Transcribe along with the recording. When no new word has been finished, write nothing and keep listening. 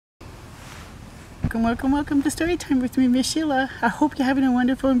Welcome to Story Time with me, Miss Sheila. I hope you're having a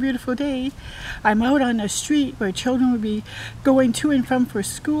wonderful and beautiful day. I'm out on the street where children will be going to and from for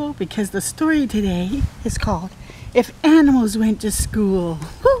school because the story today is called If Animals Went to School.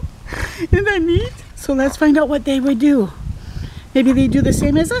 Woo! Isn't that neat? So let's find out what they would do. Maybe they do the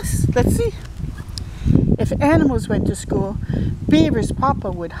same as us. Let's see. If animals went to school, Beaver's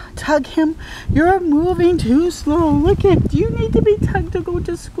papa would tug him. You're moving too slow. Look at, you need to be tugged to go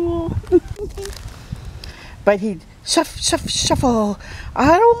to school. But he'd shuffle.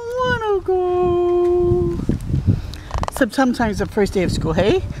 I don't want to go. Sometimes the first day of school,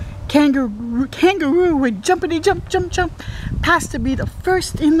 hey? Kangaroo would jumpity jump, past to be the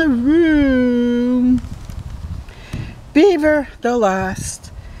first in the room. Beaver the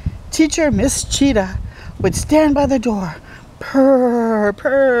last. Teacher Miss Cheetah would stand by the door,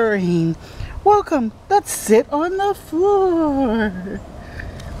 purring. Welcome, let's sit on the floor.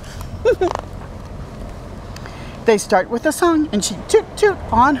 They start with a song and she'd toot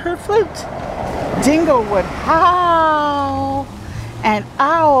on her flute. Dingo would howl and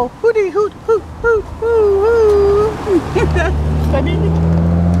owl hooty hoot hoot hoot hoot hoot. That's funny.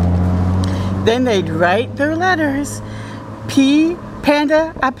 Then they'd write their letters. P,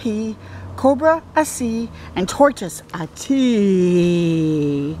 panda a P, cobra a C, and tortoise a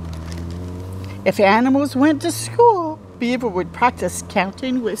T. If animals went to school, Beaver would practice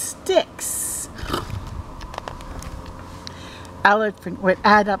counting with sticks. Elephant would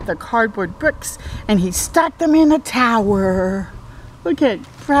add up the cardboard bricks and he'd stack them in a tower. Look at,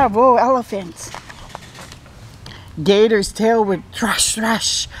 bravo, elephant. Gator's tail would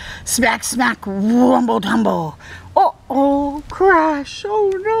thrash, smack, rumble, tumble. Uh-oh, crash,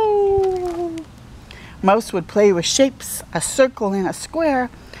 oh no. Mouse would play with shapes, a circle and a square.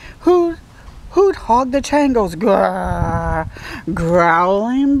 Who'd hog the triangles? Grrr,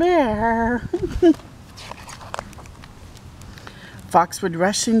 growling bear. Fox would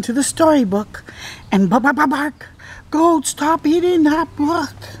rush into the storybook and bark. Goat, stop eating that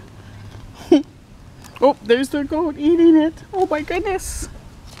book. Oh, there's the goat eating it. Oh my goodness.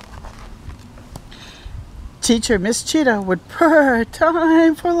 Teacher Miss Cheetah would purr,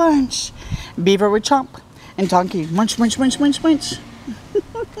 time for lunch. Beaver would chomp and Donkey munch.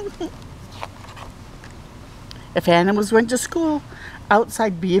 If animals went to school,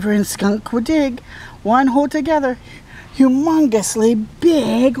 outside Beaver and Skunk would dig one hole together, humongously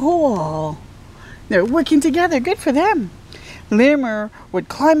big hole. They're working together, good for them. Lemur would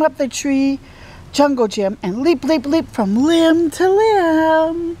climb up the tree, Jungle Jim, and leap from limb to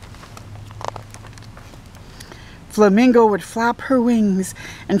limb. Flamingo would flap her wings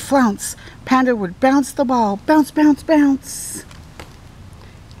and flounce. Panda would bounce the ball, bounce.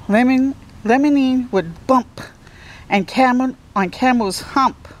 Lemony would bump and camel's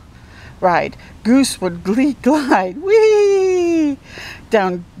hump ride. Goose would glide, whee,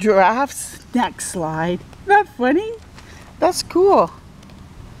 down giraffe's neck slide. Isn't that funny? That's cool.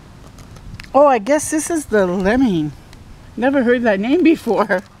 Oh, I guess this is the lemming. Never heard that name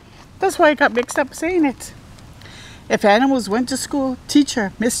before. That's why I got mixed up saying it. If animals went to school,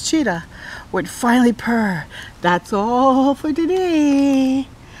 teacher Miss Cheetah would finally purr. That's all for today.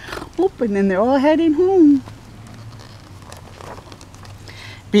 Oop, and then they're all heading home.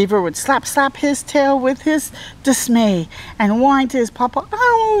 Beaver would slap his tail with his dismay and whine to his papa, I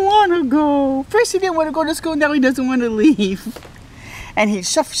don't want to go. First he didn't want to go to school, now he doesn't want to leave. And he'd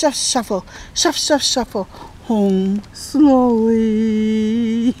shuffle home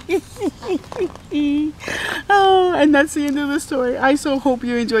slowly. Oh, and that's the end of the story. I so hope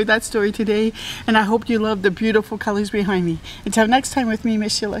you enjoyed that story today, and I hope you love the beautiful colors behind me. Until next time with me,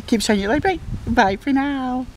 Miss Sheila, keep shining your light bright. Bye for now.